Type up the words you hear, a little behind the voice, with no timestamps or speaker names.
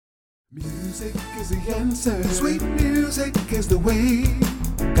Music is the answer. Sweet music is the way.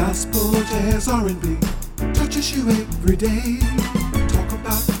 Gospel, jazz, R&B touches you every day. Talk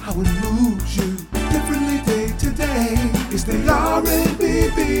about how it moves you differently day to day. It's the R&B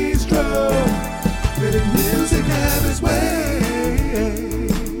Bistro, where the music have its way.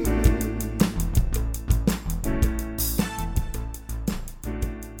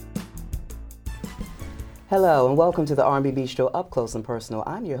 Hello and welcome to the R&B Bistro Up Close and Personal.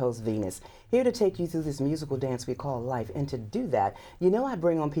 I'm your host Venus, here to take you through this musical dance we call life. And to do that, you know I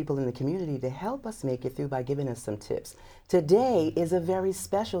bring on people in the community to help us make it through by giving us some tips. Today is a very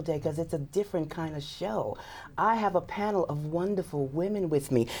special day because it's a different kind of show. I have a panel of wonderful women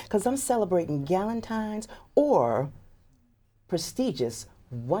with me because I'm celebrating Galantines or prestigious,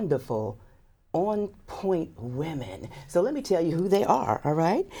 wonderful, on-point women. So let me tell you who they are, all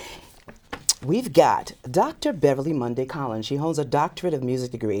right? We've got Dr. Beverly Monday Collins. She holds a doctorate of music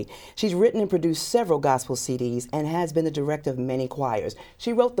degree. She's written and produced several gospel CDs and has been the director of many choirs.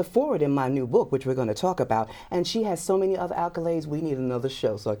 She wrote the foreword in my new book, which we're going to talk about, and she has so many other accolades, we need another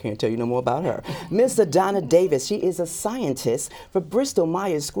show, so I can't tell you no more about her. Miss Adana Davis, she is a scientist for Bristol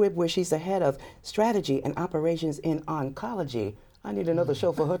Myers Squibb, where she's the head of strategy and operations in oncology. I need another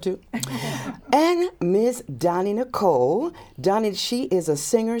show for her too. And Ms. Donnie Nicole. Donnie, she is a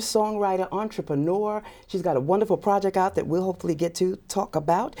singer, songwriter, entrepreneur. She's got a wonderful project out that we'll hopefully get to talk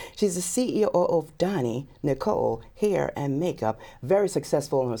about. She's the CEO of Donnie Nicole Hair and Makeup. Very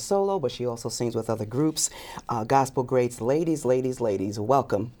successful on her solo, but she also sings with other groups. Gospel greats, ladies,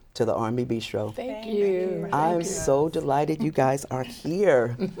 welcome to the R&B Bistro. Thank you. I'm so delighted you guys are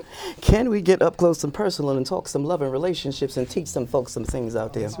here. Can we get up close and personal and talk some love and relationships and teach some folks some things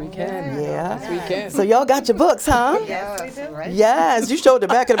out there? Yes, we can. Yeah. Yes, we can. So y'all got your books, huh? Yes, we do. Right? Yes, you showed the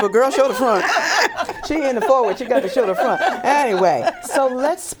back of the book. Girl, show the front. She in the forward, she got to show the front. Anyway, so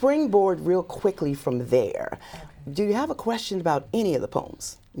let's springboard real quickly from there. Do you have a question about any of the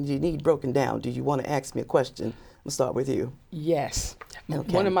poems? Do you need broken down? Do you want to ask me a question? We'll start with you. Yes.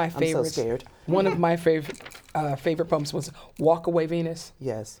 Okay. One of my favorites. I'm so scared. One of my favorite poems was "Walk Away, Venus."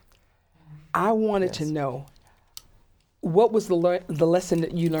 Yes. I wanted to know what was the lesson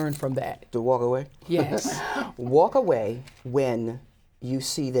that you learned from that. To walk away? Yes. Walk away when you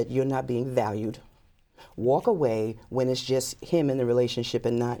see that you're not being valued. Walk away when it's just him in the relationship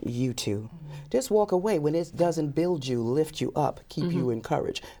and not you two. Just walk away when it doesn't build you, lift you up, keep you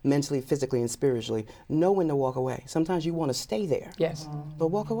encouraged, mentally, physically, and spiritually. Know when to walk away. Sometimes you want to stay there. Yes. But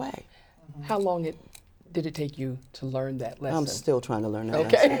walk away. How long did it take you to learn that lesson? I'm still trying to learn that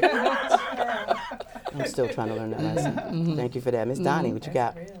lesson. Okay. I'm still trying to learn that lesson. Thank you for that. Miss Donnie, what you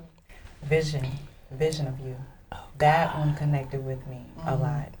got? Vision of you. That one connected with me a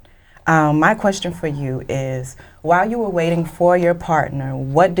lot. My question for you is, while you were waiting for your partner,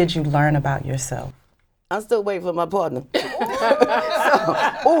 what did you learn about yourself? I'm still waiting for my partner.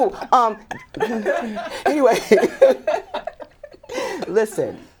 Anyway,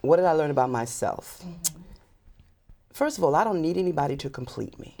 listen, what did I learn about myself? First of all, I don't need anybody to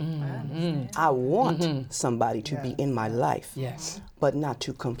complete me. I want somebody to be in my life, but not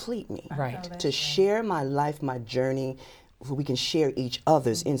to complete me. Right. To share my life, my journey, so we can share each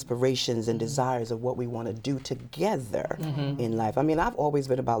other's inspirations and desires of what we want to do together in life. I mean, I've always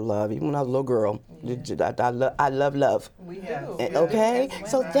been about love. Even when I was a little girl, I love love. We do. Okay?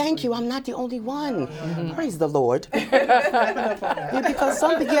 So thank you. I'm not the only one. Praise the Lord. Because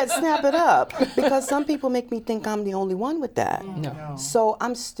some people snap it up. Because some people make me think I'm the only one with that. No. So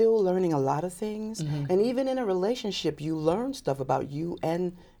I'm still learning a lot of things. And even in a relationship, you learn stuff about you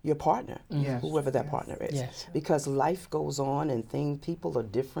and your partner, whoever that partner is. Yes. Because life goes on and people are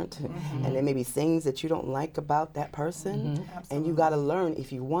different. And there may be things that you don't like about that person. And you got to learn,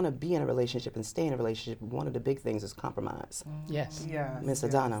 if you want to be in a relationship and stay in a relationship, one of the big things is compromise. Yes. Yes, Miss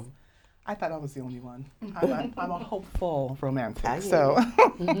yes. Adana. I thought I was the only one. I'm a hopeful romantic. I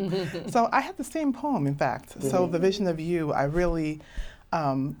hear So I had the same poem, in fact. So the vision of you, I really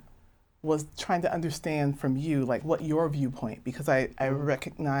was trying to understand from you, like, what your viewpoint, because I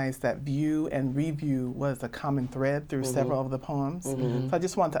recognized that view and review was a common thread through several of the poems. So I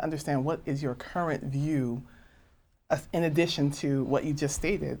just wanted to understand, what is your current view in addition to what you just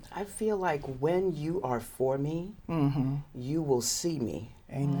stated? I feel like when you are for me, you will see me.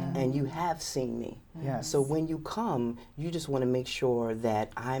 Amen. And you have seen me. Yes. So when you come, you just want to make sure that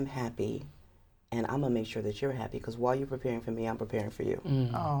I'm happy, and I'm going to make sure that you're happy, because while you're preparing for me, I'm preparing for you.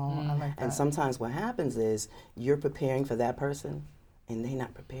 Oh, I like that. And sometimes what happens is you're preparing for that person, and they're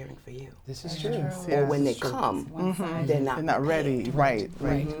not preparing for you. This is true. Or when they come, they're not ready. Right.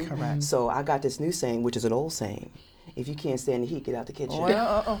 Correct. So I got this new saying, which is an old saying. If you can't stand the heat, get out the kitchen.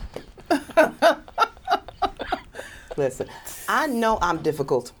 Listen, I know I'm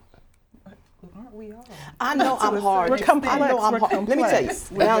difficult. Aren't we all? I know I'm hard. We're complex. I know I'm We're hard. Let me tell you,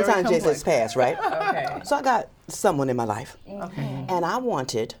 complex. We're very Valentine's Day complex. just passed, right? Okay. So I got someone in my life, Okay. and I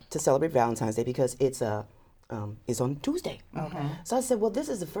wanted to celebrate Valentine's Day because it's on Tuesday. Okay. So I said, well, this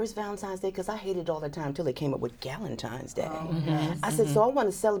is the first Valentine's Day because I hated it all the time until they came up with Galantines Day. I said, so I want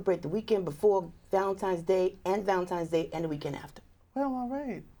to celebrate the weekend before Valentine's Day and the weekend after. Well, all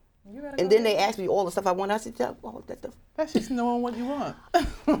right. You gotta And go. then they asked me all the stuff I wanted. I said, yeah, well, That's just knowing what you want.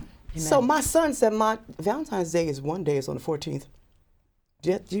 So my son said, my Valentine's Day is one day, it's on the 14th.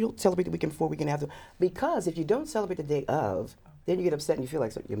 You don't celebrate the weekend before, weekend after. Because if you don't celebrate the day of, then you get upset and you feel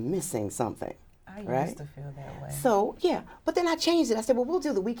like you're missing something. I right? used to feel that way. So, yeah. But then I changed it. I said, well, we'll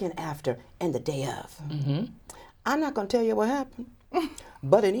do the weekend after and the day of. I'm not going to tell you what happened.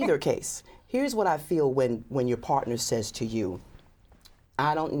 But in either case, here's what I feel when your partner says to you,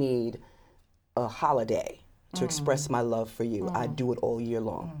 I don't need a holiday to express my love for you. I do it all year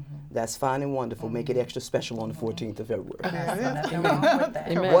long. That's fine and wonderful. Make it extra special on the 14th of February. Nothing wrong with that.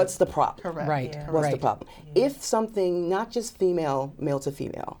 Amen. What's the problem? Correct. Right. Yeah. What's right. the problem? If something, not just male to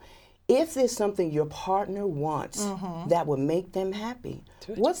female, if there's something your partner wants that would make them happy,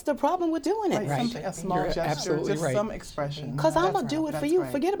 what's the problem with doing it? Right. Something, a small You're gesture, absolutely just right. some expression. Because I'm That's going to do right. it for That's you.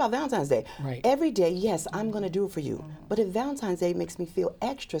 right. Forget about Valentine's Day. Right. Every day, yes, I'm going to do it for you. But if Valentine's Day makes me feel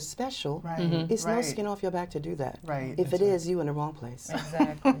extra special, Right. it's no Right. skin off your back to do that. Right. If That's it right. is, you in the wrong place.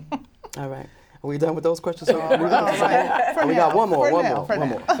 Exactly. All right. Are we done with those questions? All right. For We now. got one more, For one now. more, For one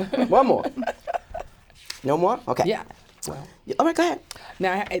now. more. One more. No more? Okay. Yeah. Well, All right, go ahead.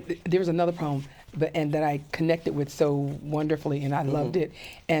 now there was another poem, and that I connected with so wonderfully, and I loved it,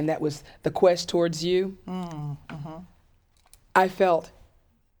 and that was "The Quest Towards You." I felt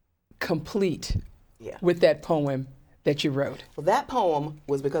complete Yeah. with that poem that you wrote. Well, that poem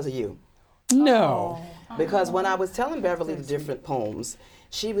was because of you. No. Because when I was telling Beverly the different poems,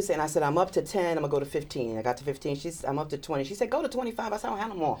 she was saying, I said, I'm up to 10, I'm going to go to 15. I got to 15, I'm up to 20. She said, go to 25. I said, I don't have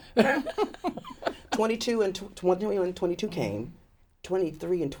no more. 22 and 22 came.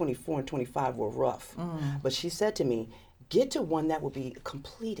 23 and 24 and 25 were rough. But she said to me, get to one that will be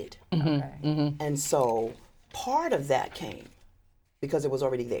completed. Okay. And so part of that came because it was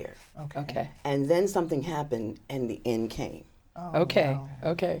already there. Okay. And then something happened and the end came. Okay.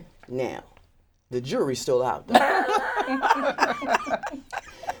 Okay. Now, the jury's still out.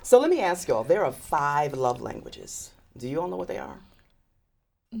 So let me ask y'all, there are 5 love languages. Do you all know what they are?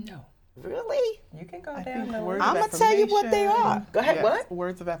 No. Really? You can go I down think the words list. I'm of going to tell you what they affirmation. are. Go ahead, Yes. what?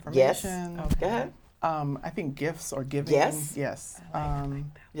 Words of Yes. affirmation. Go ahead. I think gifts or giving. Yes. Yes.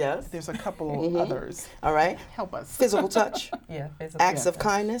 Yes. There's a couple others. All right. Help us. Physical touch, Yeah, physical. acts of Yes.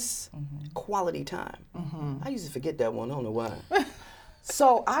 kindness, quality time. I used to forget that one. I don't know why.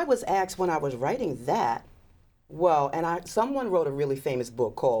 So I was asked when I was writing that, someone wrote a really famous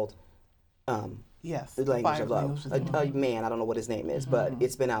book called Yes. The Language 5 of Love. languages of love. A man, I don't know what his name is, but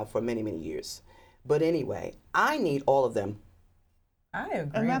it's been out for many, many years. But anyway, I need all of them. I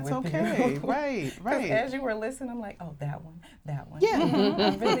agree And that's with okay. you. Right. 'Cause Right. as you were listening, I'm like, oh, that one. Yeah.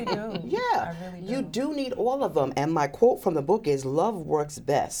 I really do. Yeah, I really do. you do need all of them. And my quote from the book is, love works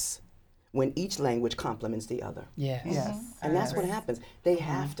best when each language complements the other. Yes. Yes. And that's what happens. They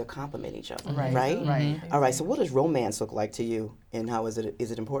have to complement each other, Right. right? Right. All right, so what does romance look like to you, and how is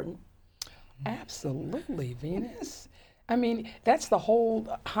it important? Absolutely, Venus. I mean, that's the whole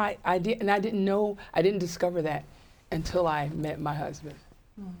high idea, and I didn't discover that until I met my husband.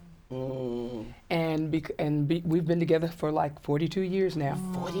 And we've been together for like 42 years now.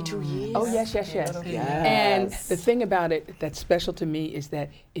 42 years? Oh, yes. Yes. And the thing about it that's special to me is that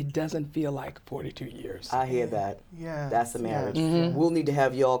it doesn't feel like 42 years. I hear that. Yes. That's a marriage. Yes. We'll need to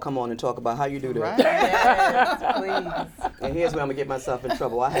have y'all come on and talk about how you do that. Right. Yes, please. And here's where I'm going to get myself in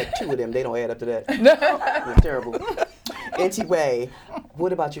trouble. I had 2 of them. They don't add up to that. It's terrible. Anyway,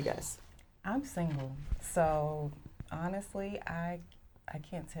 what about you guys? I'm single, so honestly, I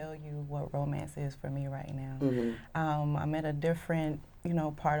can't tell you what romance is for me right now. I'm at a different,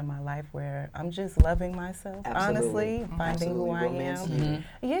 part of my life where I'm just loving myself, Absolutely. honestly, finding who I Romance am.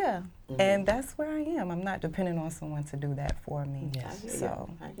 Yeah, and that's where I am. I'm not depending on someone to do that for me. Yes. I hear So,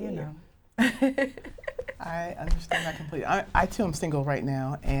 I hear you you. know. I understand that completely. I too am single right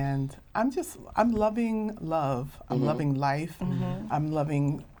now, and I'm loving love. I'm loving life. I'm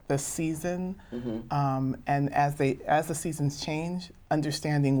loving the season. And as the seasons change,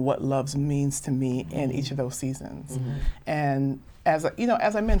 understanding what love means to me in each of those seasons. And as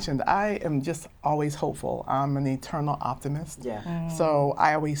I mentioned, I am just always hopeful. I'm an eternal optimist. Yeah. So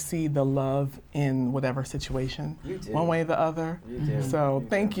I always see the love in whatever situation, You do. one way or the other. You do. So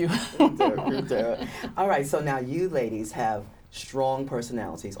thank you. You do. All right, so now you ladies have strong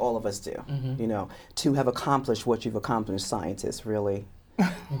personalities. All of us do. You know, to have accomplished what you've accomplished, scientists, really.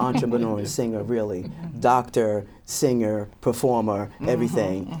 Entrepreneur and singer, really. Doctor, singer, performer,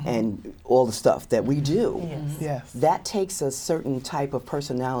 everything, and all the stuff that we do. Yes. That takes a certain type of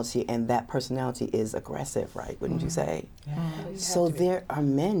personality, and that personality is aggressive, right? Wouldn't you say? So there are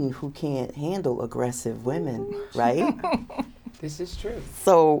men who can't handle aggressive women, right? This is true.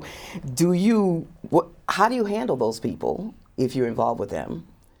 So, how do you handle those people if you're involved with them?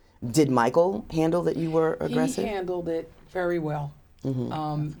 Did Michael handle that you were aggressive? He handled it very well.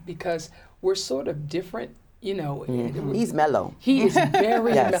 Because we're sort of different, you know. He's mellow. He is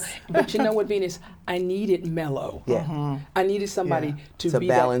very Yes. mellow. But you know what, Venus? I needed mellow. Yeah. I needed somebody to be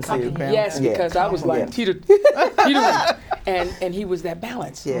balance that. you. Yes, Yeah. because I was like, Yeah. teeter, and he was that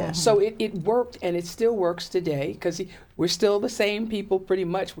balance. Yeah. So it worked, and it still works today, because we're still the same people pretty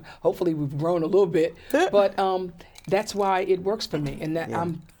much. Hopefully we've grown a little bit, but that's why it works for me, and that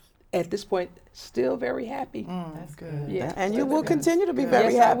I'm at this point still very happy. That's good. Yeah. And you will continue to be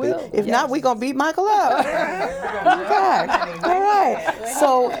very Yes, I happy. will. If not, we're going to beat Michael up. Okay. All right.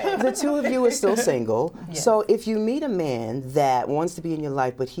 So the two of you are still single. So if you meet a man that wants to be in your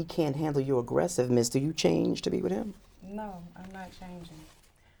life, but he can't handle your aggressiveness, do you change to be with him? No, I'm not changing.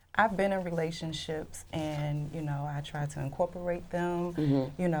 I've been in relationships, and you know, I try to incorporate them,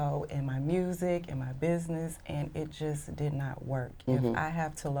 you know, in my music, in my business, and it just did not work. If I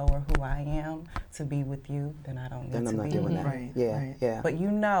have to lower who I am to be with you, then I don't need Then to I'm not be doing here. that. Right, Yeah, right. yeah. But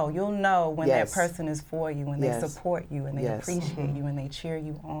you'll know when Yes. that person is for you, when they Yes. support you, and they Yes. appreciate you, and they cheer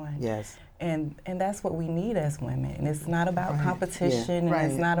you on. Yes. And that's what we need as women. And it's not about competition, and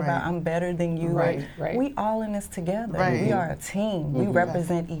it's Right, not about right. I'm better than you. Right, right. We all in this together. Right. We are a team. We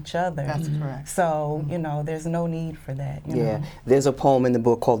represent each other. That's correct. So, you know, there's no need for that. You Yeah. know? There's a poem in the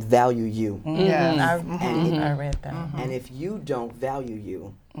book called Value You. Yes. I read that. And if you don't value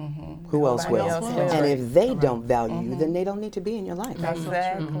you, who else will? Nobody else will. And if they don't value you, then they don't need to be in your life.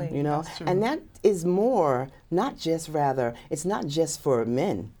 Exactly. You know, That's true. and that is more, it's not just for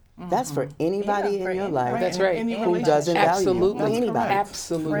men. That's for anybody Yeah, for in your any- life That's right. Any who relationship. doesn't value you. Absolutely. Anybody.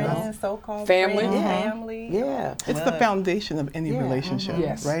 Absolutely. Friends, so-called Family. friends, Yeah. family. Yeah. It's the foundation of any Yeah. relationship,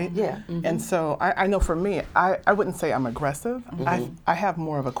 Yes. right? Yeah. And so I know for me, I wouldn't say I'm aggressive. I have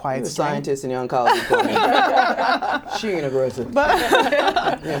more of a You're quiet a strength. scientist in your oncology program. She ain't aggressive.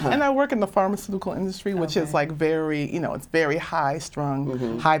 And I work in the pharmaceutical industry, which is like very, it's very high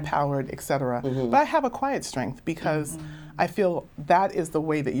strung, high powered, et cetera. But I have a quiet strength because I feel that is the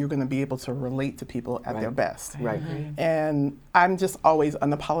way that you're going to be able to relate to people at their best. Right. And I'm just always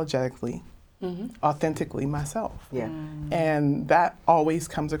unapologetically, authentically myself. Yeah. And that always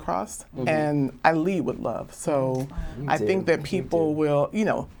comes across. And I lead with love. So I do. think that You people do. will,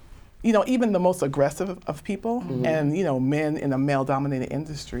 even the most aggressive of people, and men in a male-dominated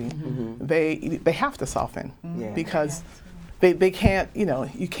industry, they have to soften Yeah. because they can't,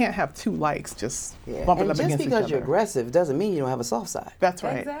 you can't have two likes just Yeah. bumping And up just against each because other. you're aggressive doesn't mean you don't have a soft side. That's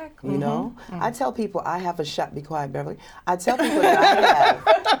right. Exactly. You know, I tell people I have a shy. Be quiet, Beverly. I tell people that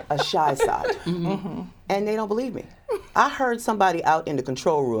I have a shy side, and they don't believe me. I heard somebody out in the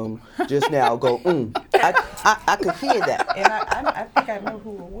control room just now go, I could hear that. And I think I know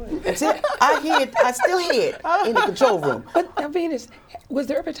who it was. That's it. I still hear it in the control room. But Venus, was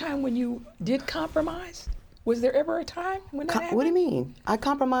there ever a time when you did compromise? Was there ever a time when that happened? What do you mean? I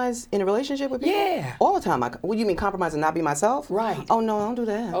compromise in a relationship with people? Yeah. All the time. What do you mean compromise and not be myself? Right. Oh, no, I don't do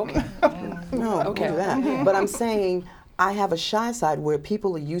that. Okay. No, Okay. don't do that. But I'm saying I have a shy side where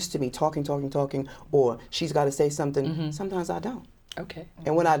people are used to me talking, or she's got to say something. Sometimes I don't. Okay.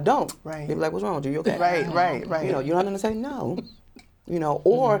 And when I don't, Right. they be like, what's wrong with you? You okay? Right. You know, you don't understand? No.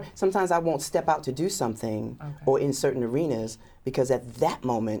 Or sometimes I won't step out to do something or in certain arenas because at that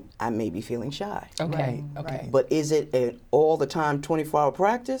moment I may be feeling shy. Okay. Right, Okay. right. But is it an all the time 24-hour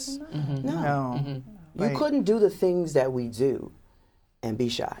practice? No. No. You Right. couldn't do the things that we do and be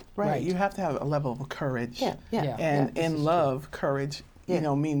shy. Right. Right. You have to have a level of courage. Yeah. Yeah. And this is in love, courage,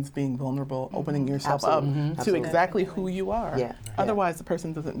 Yeah. means being vulnerable, opening yourself Absolutely. up to Absolutely. exactly who you are. Yeah. Otherwise, the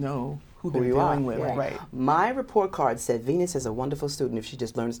person doesn't know who they're you are. dealing with. Yeah. Right. My report card said Venus is a wonderful student if she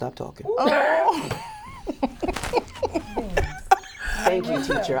just learned to stop talking. Oh. Thank you,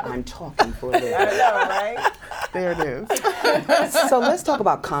 teacher. I'm talking for this. I know, right? There it is. So let's talk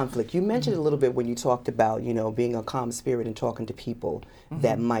about conflict. You mentioned a little bit when you talked about, being a calm spirit and talking to people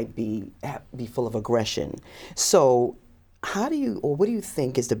that might be full of aggression. So what do you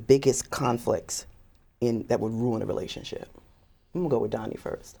think is the biggest conflicts that would ruin a relationship? I'm gonna go with Donnie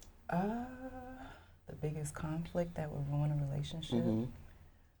first. The biggest conflict that would ruin a relationship?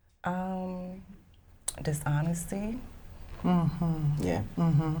 Dishonesty. Yeah.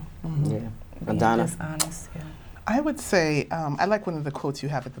 Yeah. Being Donna? dishonest, yeah. I would say, I like one of the quotes you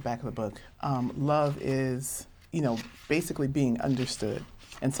have at the back of the book. Love is, basically being understood.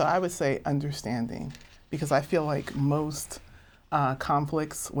 And so I would say understanding, because I feel like most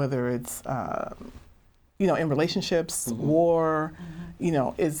conflicts, whether it's, in relationships, war,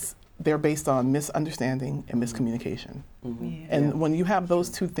 they're based on misunderstanding and miscommunication. And when you have those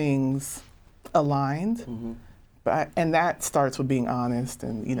two things aligned, and that starts with being honest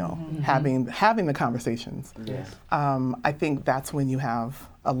and having the conversations. Yes. I think that's when you have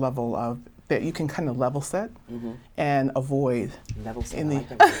a level of that you can kind of level set and avoid Level set. any I like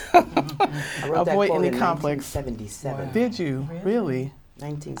that. I wrote that avoid quote any in conflicts. 1977. Wow. Did you really?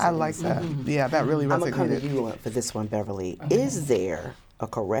 1977. I like that. Yeah, that really I'm gonna come to resonated. you for this one, Beverly. Is there a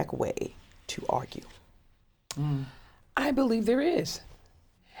correct way to argue? I believe there is.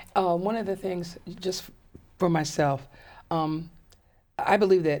 One of the things, just for myself, I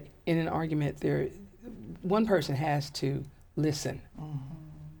believe that in an argument, one person has to listen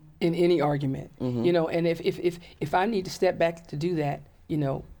in any argument. And if I need to step back to do that,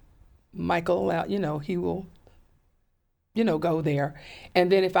 Michael, he will, go there.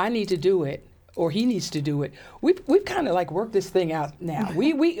 And then if I need to do it, or he needs to do it, we've kind of like worked this thing out now.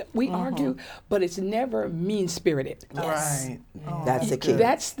 We argue, but it's never mean-spirited. Right. Oh, That's the key.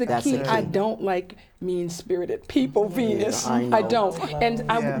 That's the key. the key. I don't like mean-spirited people, Venus. I know. I don't. And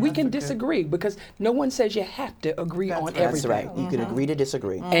we that's can a good- disagree because no one says you have to agree That's on right. That's everything. right. You can agree to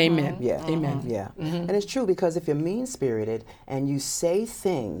disagree. Amen. Yeah. Amen. Yeah. And it's true, because if you're mean-spirited and you say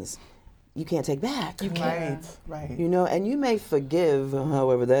things you can't take back. Right, right. And you may forgive,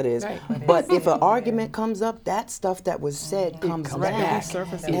 however that is, Right. but if an argument comes up, that stuff that was said comes comes back. back.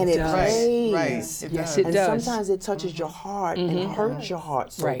 Resurfaces. And it does. plays. Right. Yes, does. it And does. sometimes it touches your heart and hurts your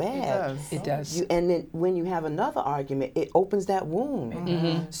heart so Right. It bad. It does. And then when you have another argument, it opens that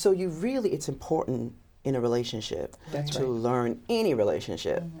wound. So it's important in a relationship That's to right. learn any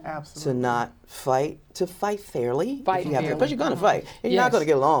relationship Absolutely. to not fight, to fight fairly. Fight if you have to, fairly. because you're going to fight. And you're not Yes. going to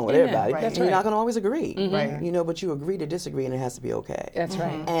get along with Amen. everybody. Right. That's And you're not right. going to always agree. Right. But you agree to disagree, and it has to be okay. That's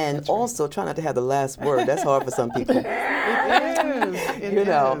right. And That's right. also try not to have the last word. That's hard for some people. It is. It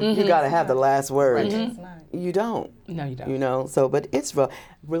is. You got to have the last word. It's not. You don't. No, you don't. But it's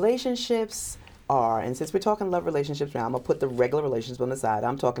relationships are, and since we're talking love relationships now, I'm gonna put the regular relationships on the side.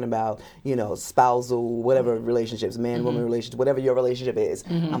 I'm talking about, spousal, whatever relationships, man-woman relationships, whatever your relationship is.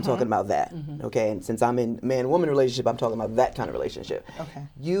 I'm talking about that. Okay, and since I'm in man-woman relationship, I'm talking about that kind of relationship. Okay.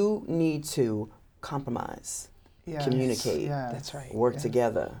 You need to compromise, Yes. communicate, Yes. That's right. work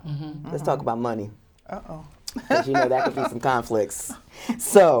together. Let's talk about money, Uh-oh. because that could be some conflicts.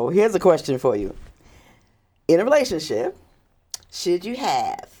 So here's a question for you. In a relationship, should you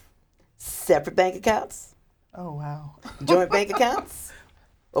have separate bank accounts, Oh, wow. joint bank accounts,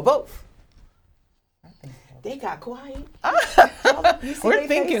 or both? They got quiet. You see We're they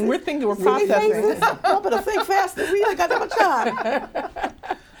thinking, faces? we're See they processing. faces? Y'all better think faster. We ain't got that much time.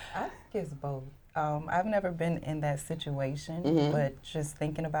 I think it's both. I've never been in that situation, but just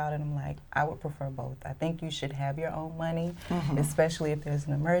thinking about it, I'm like, I would prefer both. I think you should have your own money, especially if there's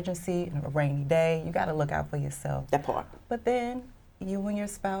an emergency, a rainy day. You got to look out for yourself. That part. But then you and your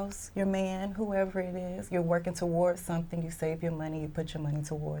spouse, your man, whoever it is, you're working towards something. You save your money, you put your money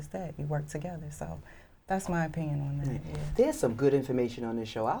towards that. You work together. So that's my opinion on that. Yeah. There's some good information on this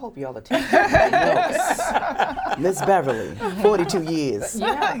show. I hope y'all are taking notes. Miss Beverly, 42 years.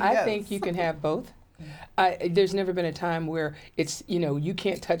 Yeah, I Yes. think you can have both. There's never been a time where it's, you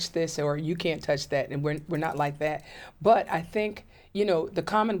can't touch this or you can't touch that, and we're not like that. But I think, the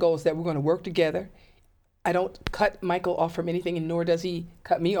common goal is that we're going to work together. I don't cut Michael off from anything, and nor does he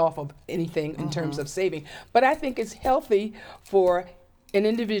cut me off of anything in terms of saving. But I think it's healthy for an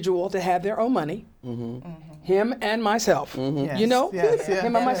individual to have their own money, him and myself. Yes, yes,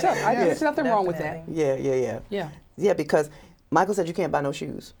 Him and myself. yes. There's nothing wrong with that. Definitely. Yeah. Yeah. Yeah, because Michael said you can't buy no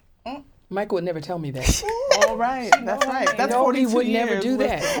shoes. Michael would never tell me that. All right. That's right. That's No, he 42 would years. never do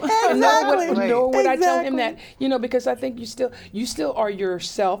that. Exactly. Nor would I tell him Exactly. that, because I think you still are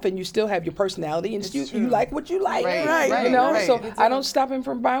yourself, and you still have your personality, and you like what you like, Right, Right, right, right. So I don't stop him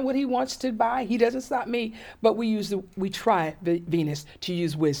from buying what he wants to buy. He doesn't stop me, but we try, Venus, to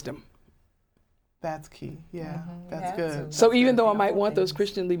use wisdom. That's key. Yeah, You that's have good. to. So That's even good. though I might want those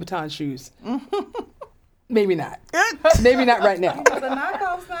Christian Louboutin shoes, maybe not. Maybe not right now. The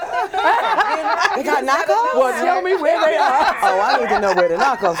knockoff's not that bad. They got knockoffs? Well, tell me where they are. Oh, I need to know where the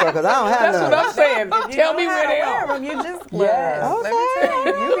knockoffs are because I don't have That's none. what I'm saying. Tell me You where don't they have to are. wear 'em, you just Yes. Let me tell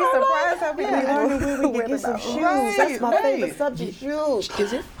you, you'd be surprised how many We learning people where we can wear get some them. shoes. Right, That's my favorite right. subject, shoes.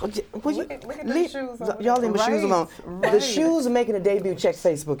 Is it? Look at the these shoes over Y'all leave my shoes Right, alone. The right. shoes are making a debut. Check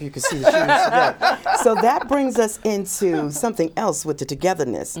Facebook. You can see the shoes today. So that brings us into something else with the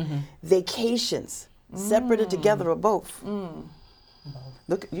togetherness. Vacations, separate or together or both.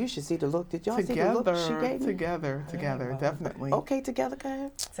 Look, you should see the look. Did y'all see the look she gave me? Together, definitely. Okay, together,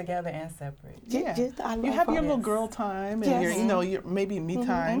 guys. Together and separate. Yeah. I You love have your her. little girl time and Yes. your, your maybe me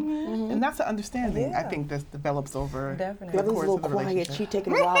time, and that's an understanding. I Yeah. think that develops over. Definitely. Beverly's a course little of the quiet. relationship. She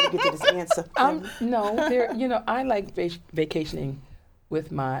taking a while to get to this answer. No, there. I like vacationing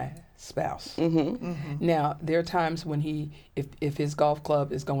with my spouse. Now there are times when if his golf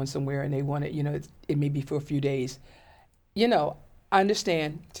club is going somewhere and they want it, it may be for a few days. I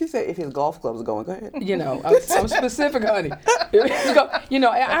understand. She said if his golf club's going, go ahead. I'm specific, honey.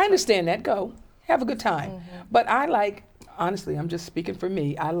 I understand that. Go have a good time. But I like, honestly, I'm just speaking for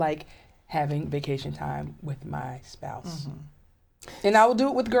me. I like having vacation time with my spouse, and I will do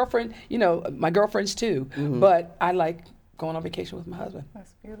it with my girlfriends too. But I like going on vacation with my husband.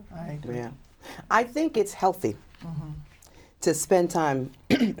 That's beautiful. I agree. Yeah. I think it's healthy to spend time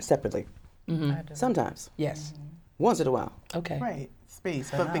separately. I do. Sometimes. Yes. Once in a while. Okay. Right,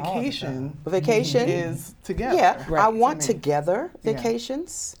 space, But but not all the vacation But vacation is together. Yeah, Right. I want I mean, together yeah.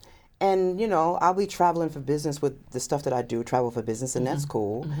 vacations. And, I'll be traveling for business with the stuff that I do, travel for business, and that's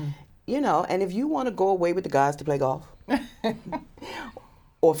cool. And if you want to go away with the guys to play golf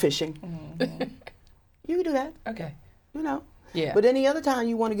or fishing, you can do that, Okay. Yeah. But any other time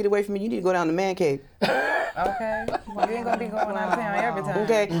you want to get away from me, you need to go down to man cave, Okay. Well, you ain't gonna be going out of town every time.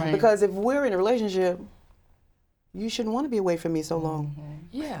 okay? Right. Because if we're in a relationship, you shouldn't want to be away from me so long.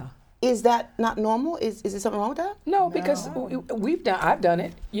 Yeah. Is that not normal? Is there something wrong with that? No, because I've done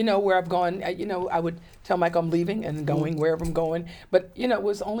it, where I've gone, I would tell Mike I'm leaving and going wherever I'm going. But, it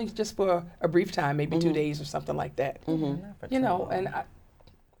was only just for a brief time, maybe 2 days or something like that. And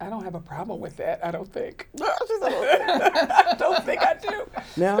I don't have a problem with that, I don't think. I don't think I do.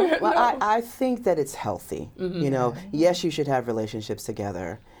 No? Well, I think that it's healthy. Yes, you should have relationships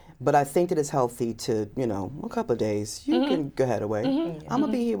together. But I think that it's healthy to, a couple of days, you can go ahead away. I'm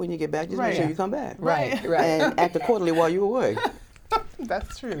going to be here when you get back. Just make sure you come back. Right. And act accordingly while you're away.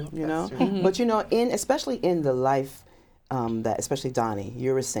 That's true. That's true. But, especially in the life especially Donnie,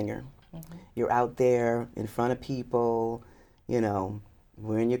 you're a singer. You're out there in front of people,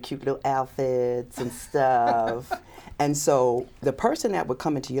 wearing your cute little outfits and stuff. And so the person that would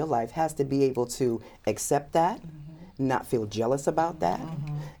come into your life has to be able to accept that, not feel jealous about that,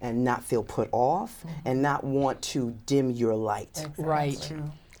 and not feel put off, and not want to dim your light. Exactly. Right.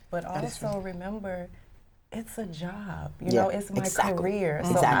 But also remember, it's a job. Yeah, It's my exactly. career.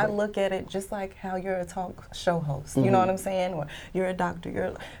 So Exactly. I look at it just like how you're a talk show host. You know what I'm saying? Or you're a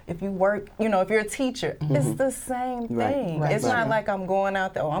doctor. If you work, if you're a teacher, it's the same Right, thing. right, It's right. not like I'm going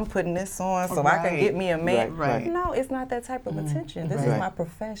out there, I'm putting this on so I can get me a man. Right. No, it's not that type of attention. This Right. is my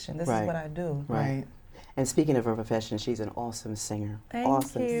profession. This Right. is what I do. Right. And speaking of her profession, she's an awesome singer. Thank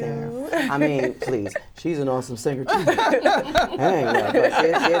awesome you. singer. I mean, please, she's an awesome singer too. Anyway, but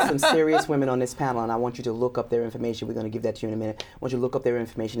there's some serious women on this panel, and I want you to look up their information. We're going to give that to you in a minute. I want you to look up their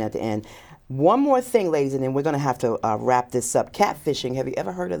information at the end. One more thing, ladies, and then we're going to have to wrap this up. Catfishing. Have you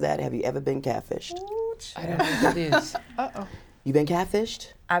ever heard of that? Have you ever been catfished? I don't know what that is. You been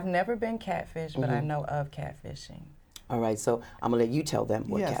catfished? I've never been catfished, but I know of catfishing. All right, so I'm going to let you tell them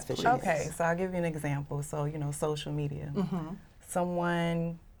what Yes, catfishing is. Okay, so I'll give you an example. So, social media.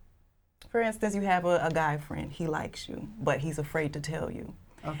 Someone, for instance, you have a guy friend. He likes you, but he's afraid to tell you.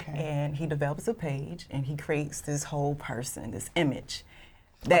 Okay. And he develops a page, and he creates this whole person, this image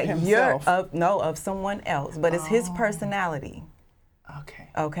that himself? of someone else, but it's his personality. Okay.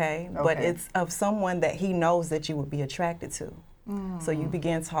 Okay? But Okay. it's of someone that he knows that you would be attracted to. So you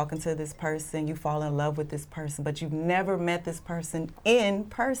begin talking to this person, you fall in love with this person, but you've never met this person in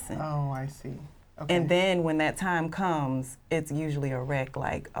person. Oh, I see. Okay. And then when that time comes, it's usually a wreck.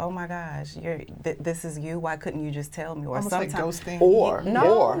 Like, oh my gosh, this is you. Why couldn't you just tell me? Or almost like sometimes ghosting. Or,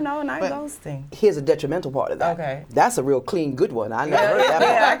 no, not but- ghosting. here's a detrimental part of that. Okay. That's a real clean, good one. I never heard that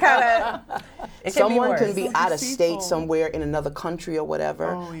part. Yeah, I kind of. It can Someone be can worse. be So out of state deceitful. somewhere in another country or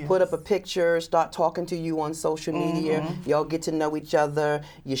whatever, Oh, yes. put up a picture, start talking to you on social media. Y'all get to know each other.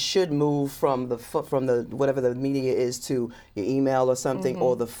 You should move from the whatever the media is to your email or something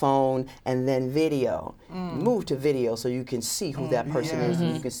or the phone, and then video. Move to video so you can see who that person is,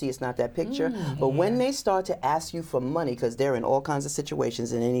 and you can see it's not that picture. But when they start to ask you for money, because they're in all kinds of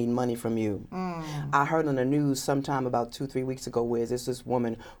situations and they need money from you. I heard on the news sometime about 2-3 weeks ago where there's this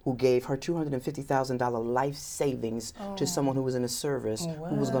woman who gave her $250,000 life savings to someone who was in the service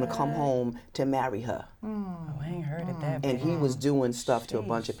who was going to come home to marry her. Oh, I ain't heard of that. And he was doing stuff to a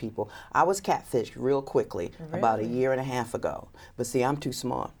bunch of people. I was catfished real quickly about a year and a half ago. But see, I'm too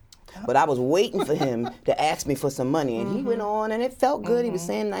smart. But I was waiting for him to ask me for some money, and he went on, and it felt good. He was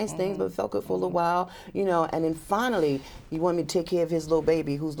saying nice things, but it felt good for a little while, you know. And then finally, he wanted me to take care of his little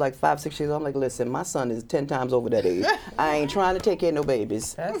baby, who's like 5-6 years old. I'm like, listen, my son is 10 times over that age. I ain't trying to take care of no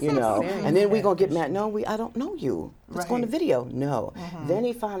babies, That's you know. serious And then we gonna get mad. No, I don't know you. Let's go on the Right. video. No. Then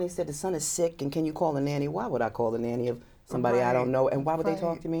he finally said, the son is sick, and can you call a nanny? Why would I call a nanny of somebody I don't know? And why would they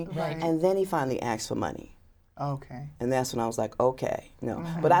talk to me? Right. And then he finally asked for money. Okay. And that's when I was like, okay, no.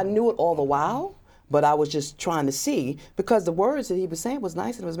 But I knew it all the while, but I was just trying to see, because the words that he was saying was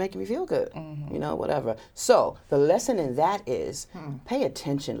nice and it was making me feel good, you know, whatever. So the lesson in that is pay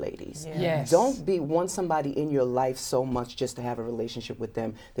attention, ladies. Yes. Don't want somebody in your life so much just to have a relationship with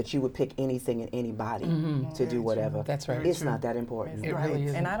them that you would pick anything and anybody to do whatever. That's right. It's not that important. It really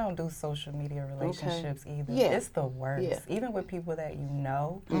is. And I don't do social media relationships either. Yeah. It's the worst. Yeah. Even with people that you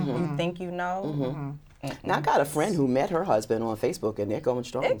know, you think you know. Now, I got a friend who met her husband on Facebook, and they're going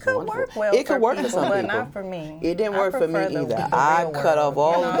strong. It It's could wonderful. work well It could for work for people, some but people. not for me. It didn't I work for me prefer the either. real I cut world, off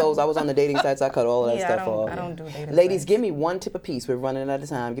all you of know? those. I was on the dating sites. I cut all of that Yeah, stuff off. I don't do dating Ladies, sites. give me one tip apiece. We're running out of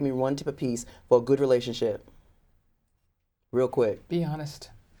time. Give me one tip apiece for a good relationship. Real quick. Be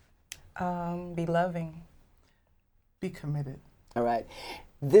honest. Be loving. Be committed. All right.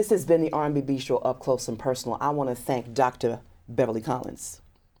 This has been the R&B Bistro Up Close and Personal. I want to thank Dr. Beverly Collins,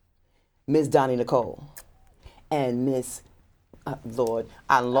 Ms. Donnie Nicole, and Miss, Lord,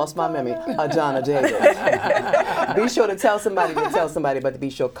 I lost my memory, Adana Davis. Be sure to tell somebody but to be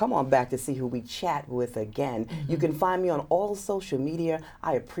sure, come on back to see who we chat with again. You can find me on all social media.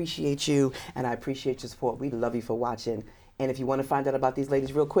 I appreciate you, and I appreciate your support. We love you for watching. And if you want to find out about these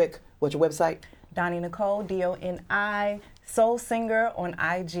ladies real quick, what's your website? Donnie Nicole, DONI, Soul Singer on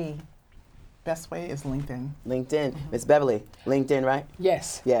IG. Best way is LinkedIn. LinkedIn. Miss Beverly, LinkedIn, right?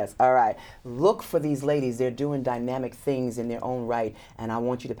 Yes. Yes, all right. Look for these ladies. They're doing dynamic things in their own right, and I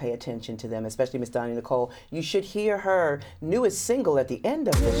want you to pay attention to them, especially Miss Donnie Nicole. You should hear her newest single at the end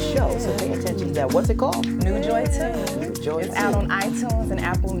of the show, so pay attention to that. What's it called? New Joy 2. New Joy It's 2. out on iTunes and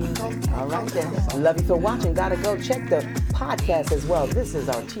Apple Music. All right, then. Love you for watching. Gotta go check the podcast as well. This is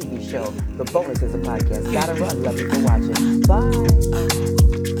our TV show. The bonus is the podcast. Gotta run. Love you for watching.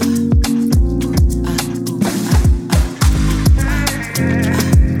 Bye.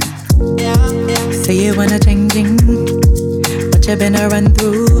 Say you wanna changing, but you been a run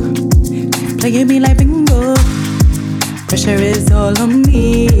through. Playing me like bingo. Pressure is all on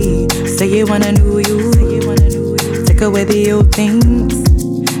me. Say you wanna know you. Take away the old things,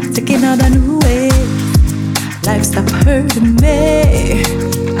 taking out the new way. Life stop hurting me.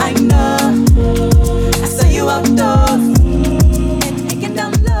 I know. I saw you outdoors.